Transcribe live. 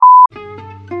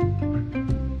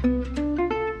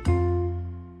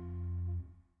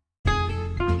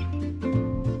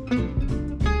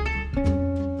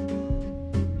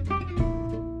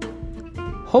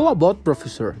How about,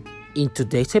 Professor? In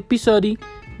today's episode,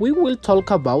 we will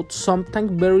talk about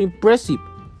something very impressive.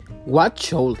 What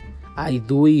should I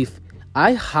do if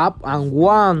I have $1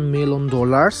 million?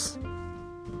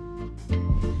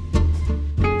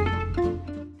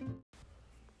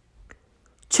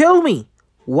 Tell me,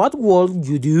 what would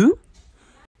you do?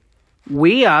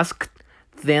 We asked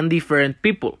 10 different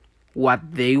people what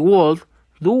they would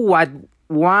do with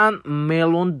 $1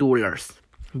 million.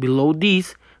 Below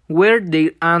this were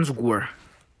their answers.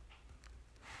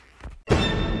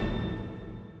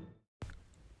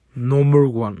 Number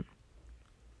 1.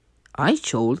 I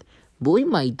should buy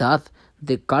my dad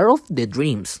the car of the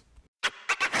dreams.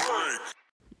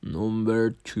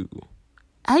 Number 2.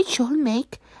 I should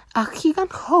make a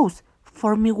gigant house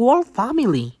for my whole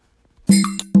family.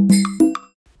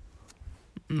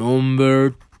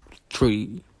 Number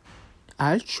 3.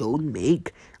 I should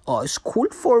make a school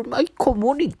for my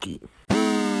community.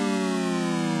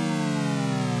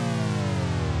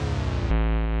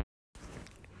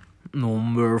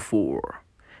 Number 4.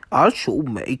 I should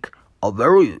make a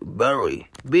very, very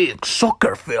big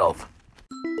soccer field.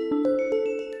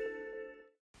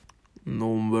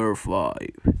 Number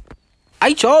 5.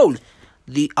 I should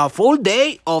do a full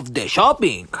day of the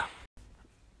shopping.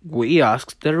 We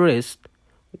asked the rest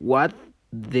what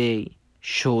they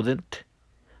shouldn't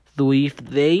do if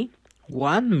they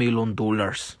 $1 million.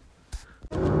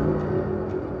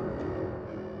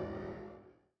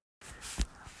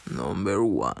 Number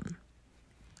 1.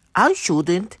 I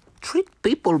shouldn't treat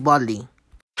people badly.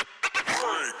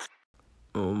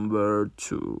 Number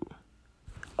 2.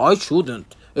 I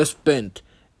shouldn't spend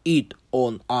it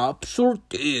on absurd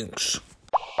things.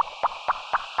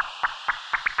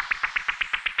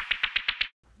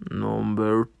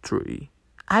 Number 3.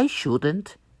 I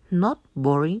shouldn't not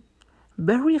buy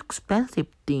very expensive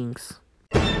things.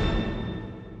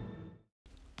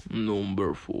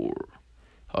 Number 4.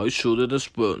 I shouldn't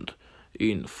spend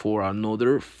it for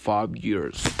another 5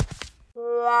 years.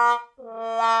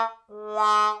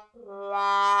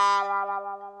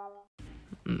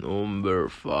 Number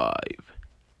 5.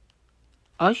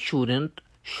 I shouldn't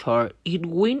share it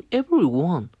with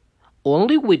everyone,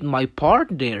 only with my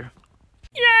partner.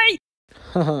 Yay!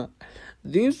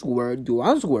 These were your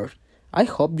answers. I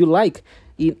hope you like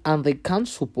it and they can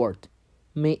support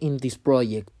me in this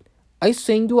project. I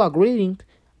send you a greeting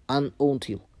and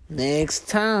until next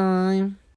time.